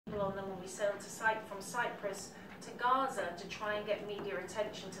people on them when we sailed from Cyprus to Gaza to try and get media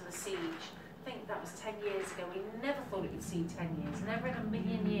attention to the siege. I think that was 10 years ago. We never thought it would see 10 years, never in a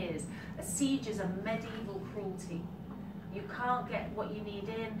million years. A siege is a medieval cruelty. You can't get what you need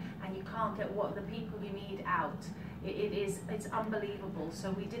in, and you can't get what the people you need out. It's unbelievable.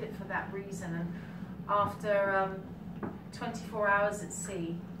 So we did it for that reason. And after 24 hours at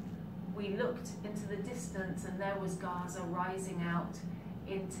sea, we looked into the distance, and there was Gaza rising out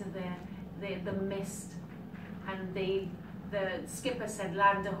into the mist, and the skipper said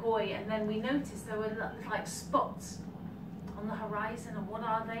land ahoy, and then we noticed there were like spots on the horizon, and what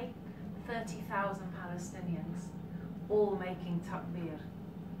are they? 30,000 Palestinians, all making takbir.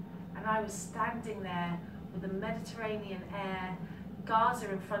 And I was standing there with the Mediterranean air, Gaza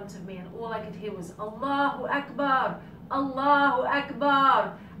in front of me, and all I could hear was Allahu Akbar, Allahu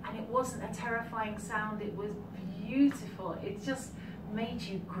Akbar. And it wasn't a terrifying sound, it was beautiful. It just made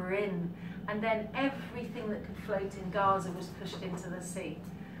you grin. And then everything that could float in Gaza was pushed into the sea.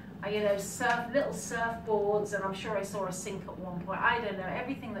 You know, little surfboards, and I'm sure I saw a sink at one point. I don't know,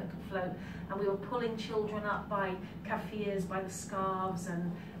 everything that could float. And we were pulling children up by kafirs, by the scarves,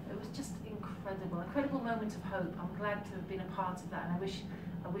 and it was just incredible moment of hope. I'm glad to have been a part of that, and I wish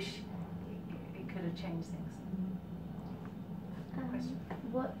it could have changed things.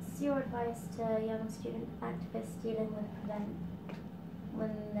 What's your advice to young student activists dealing with Prevent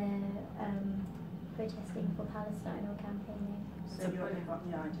when they're protesting for Palestine or campaigning? So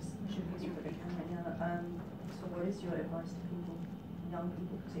I just should use for the campaign. So what is your advice to people, young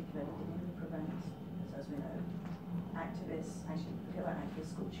people particularly, dealing with Prevent? Because as we know, activists, actually forget about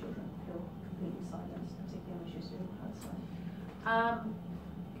activists, school children feel completely silenced, particularly on issues with Palestine.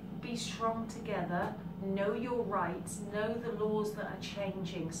 Be strong together, know your rights, know the laws that are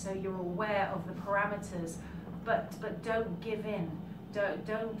changing, so you're aware of the parameters, but don't give in.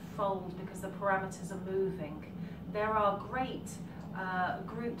 Don't fold because the parameters are moving. There are great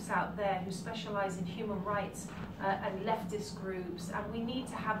groups out there who specialize in human rights and leftist groups, and we need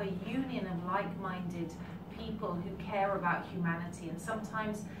to have a union of like-minded people who care about humanity. And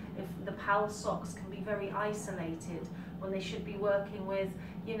sometimes if the PALSOCs can be very isolated when they should be working with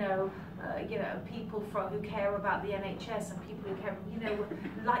people who care about the NHS and people who care,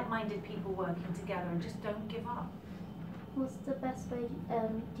 like-minded people working together, and just don't give up. What's the best way,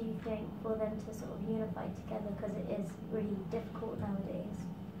 do you think, for them to sort of unify together, because it is really difficult nowadays?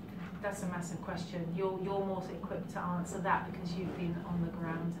 That's a massive question. You're more equipped to answer that because you've been on the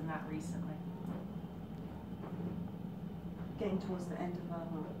ground in that recently. Getting towards the end of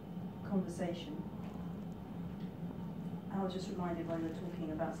our conversation, I was just reminded while you were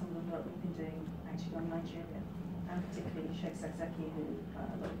talking about some of the work we've been doing actually on Nigeria, and particularly Sheikh Zakzaki, who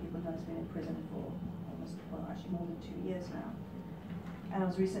a lot of people know has been in prison for actually more than 2 years now. And I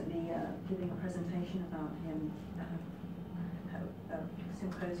was recently giving a presentation about him at a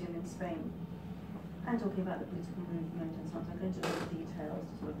symposium in Spain, and talking about the political movement, and sometimes going into all the details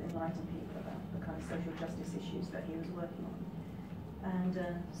to sort of enlighten people about the kind of social justice issues that he was working on. And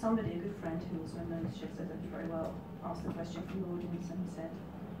somebody, a good friend who also knows Sheikh Zakzaki very well, asked the question from the audience, and he said,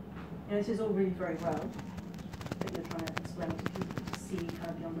 this is all really very well that you're trying to explain to people to see kind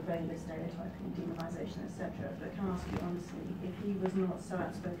of beyond the veil of stereotyping, demonisation, etc. But can I ask you honestly, if he was not so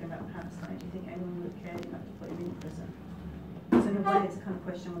outspoken about Palestine, do you think anyone would have cared enough to put him in prison? So in a way, it's the kind of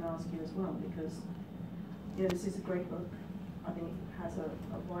question I want to ask you as well, because this is a great book. I think it has a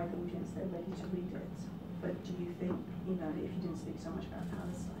wide audience. They're ready to read it. But do you think, if you didn't speak so much about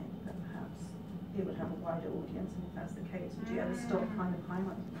Palestine, that perhaps it would have a wider audience? And if that's the case, would you ever stop kind of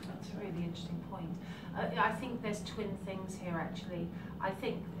highlighting that? That's a really interesting point. I think there's twin things here, actually. I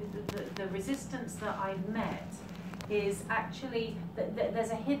think the resistance that I've met is actually that there's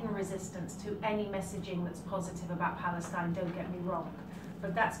a hidden resistance to any messaging that's positive about Palestine, don't get me wrong.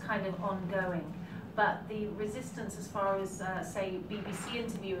 But that's kind of ongoing. But the resistance as far as, say, BBC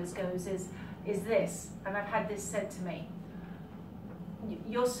interviewers goes is this, and I've had this said to me: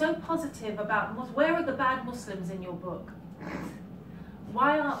 you're so positive about where are the bad Muslims in your book?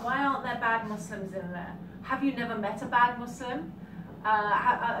 Why aren't there bad Muslims in there? Have you never met a bad Muslim?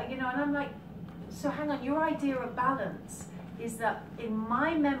 And I'm like, so hang on, your idea of balance is that in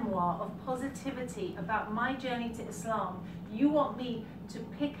my memoir of positivity about my journey to Islam, you want me to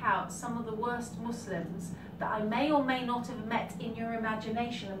pick out some of the worst Muslims that I may or may not have met in your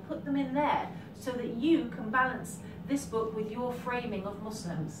imagination and put them in there so that you can balance this book with your framing of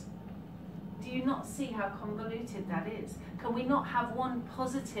Muslims. Do you not see how convoluted that is? Can we not have one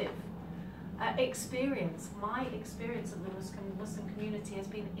positive experience? My experience of the Muslim community has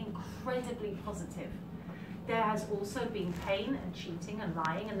been incredibly positive. There has also been pain and cheating and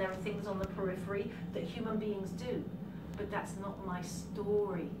lying, and there are things on the periphery that human beings do. But that's not my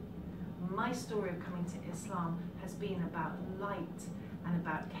story. My story of coming to Islam has been about light and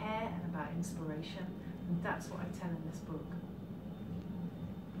about care and about inspiration, and that's what I tell in this book.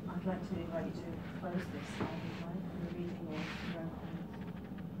 I'd like to invite you to close this slide, the reading or your own comments.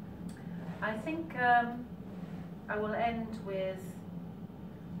 I think I will end with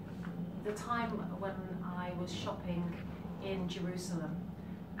the time when I was shopping in Jerusalem,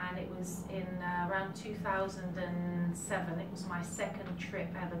 and it was in around 2007. It was my second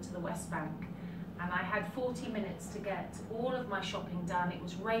trip ever to the West Bank, and I had 40 minutes to get all of my shopping done. It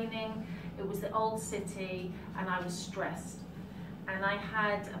was raining, it was the old city, and I was stressed. And I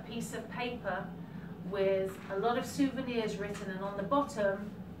had a piece of paper with a lot of souvenirs written, and on the bottom,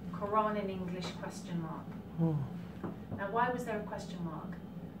 Quran in English ? Now, why was there a question mark?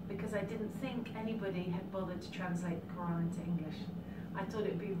 Because I didn't think anybody had bothered to translate the Quran into English. I thought it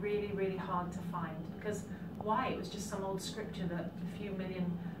would be really, really hard to find, because why? It was just some old scripture that a few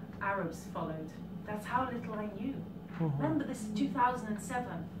million Arabs followed. That's how little I knew. Remember, this is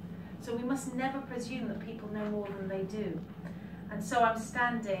 2007. So we must never presume that people know more than they do. And so I'm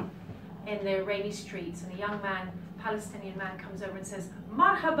standing in the rainy streets, and a young man, Palestinian man, comes over and says,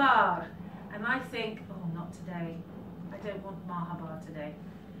 "Marhaba!" And I think, oh, not today. I don't want marhaba today.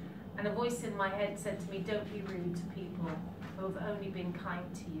 And a voice in my head said to me, don't be rude to people who have only been kind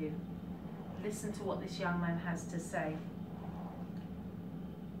to you. Listen to what this young man has to say.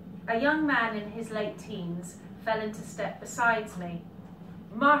 A young man in his late teens fell into step beside me.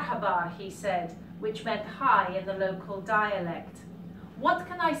 Marhaba, he said, which meant hi in the local dialect. What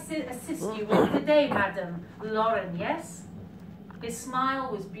can I assist you with today, Madam Lauren, yes? His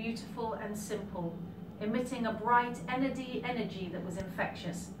smile was beautiful and simple, emitting a bright energy that was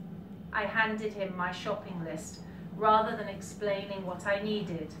infectious. I handed him my shopping list, rather than explaining what I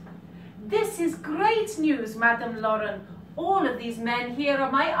needed. This is great news, Madam Lauren. All of these men here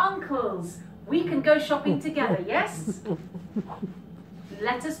are my uncles. We can go shopping together, yes?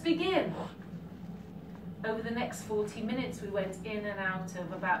 Let us begin. Over the next 40 minutes, we went in and out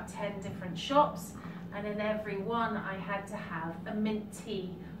of about 10 different shops, and in every one I had to have a mint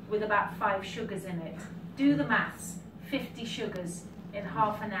tea with about 5 sugars in it. Do the maths, 50 sugars in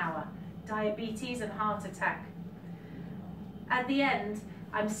half an hour. Diabetes and heart attack. At the end,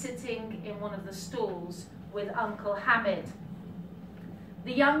 I'm sitting in one of the stalls with Uncle Hamid.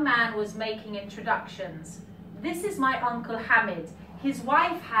 The young man was making introductions. This is my Uncle Hamid. His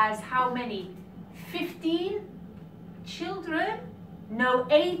wife has how many? 15 children? No,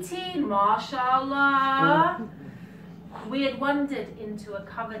 18, mashallah. We had wandered into a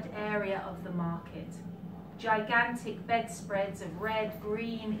covered area of the market. Gigantic bedspreads of red,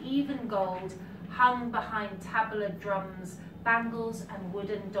 green, even gold hung behind tabla drums, bangles and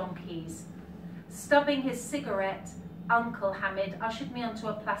wooden donkeys. Stubbing his cigarette, Uncle Hamid ushered me onto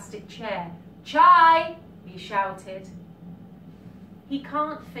a plastic chair. Chai, he shouted. He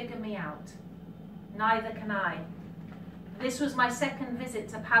can't figure me out. Neither can I. This was my second visit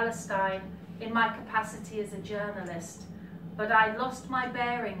to Palestine in my capacity as a journalist, but I'd lost my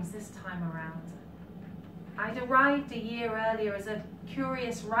bearings this time around. I'd arrived a year earlier as a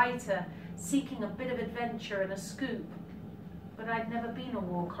curious writer seeking a bit of adventure and a scoop, but I'd never been a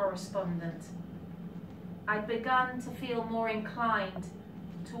war correspondent. I'd begun to feel more inclined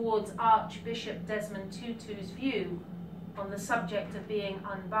towards Archbishop Desmond Tutu's view on the subject of being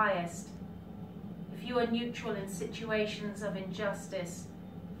unbiased. If you are neutral in situations of injustice,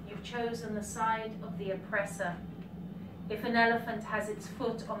 you've chosen the side of the oppressor. If an elephant has its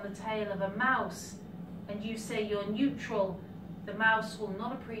foot on the tail of a mouse, and you say you're neutral, the mouse will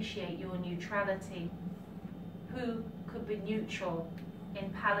not appreciate your neutrality. Who could be neutral in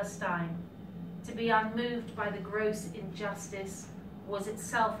Palestine? To be unmoved by the gross injustice was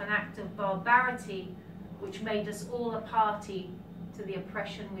itself an act of barbarity, which made us all a party to the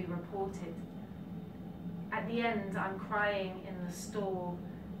oppression we reported. At the end, I'm crying in the store,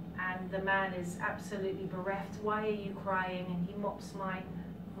 and the man is absolutely bereft. Why are you crying? And he mops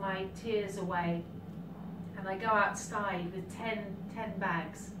my tears away. And I go outside with 10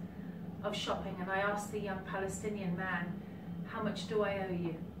 bags of shopping, and I ask the young Palestinian man, how much do I owe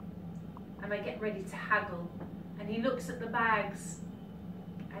you? And I get ready to haggle, and he looks at the bags,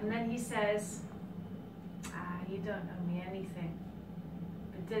 and then he says, you don't owe me anything,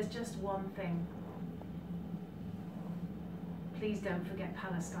 but there's just one thing. Please don't forget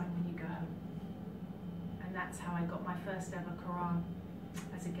Palestine when you go home. And that's how I got my first ever Quran,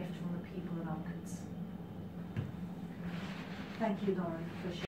 as a gift from the people of Al-Quds. Thank you, Lauren, for sharing.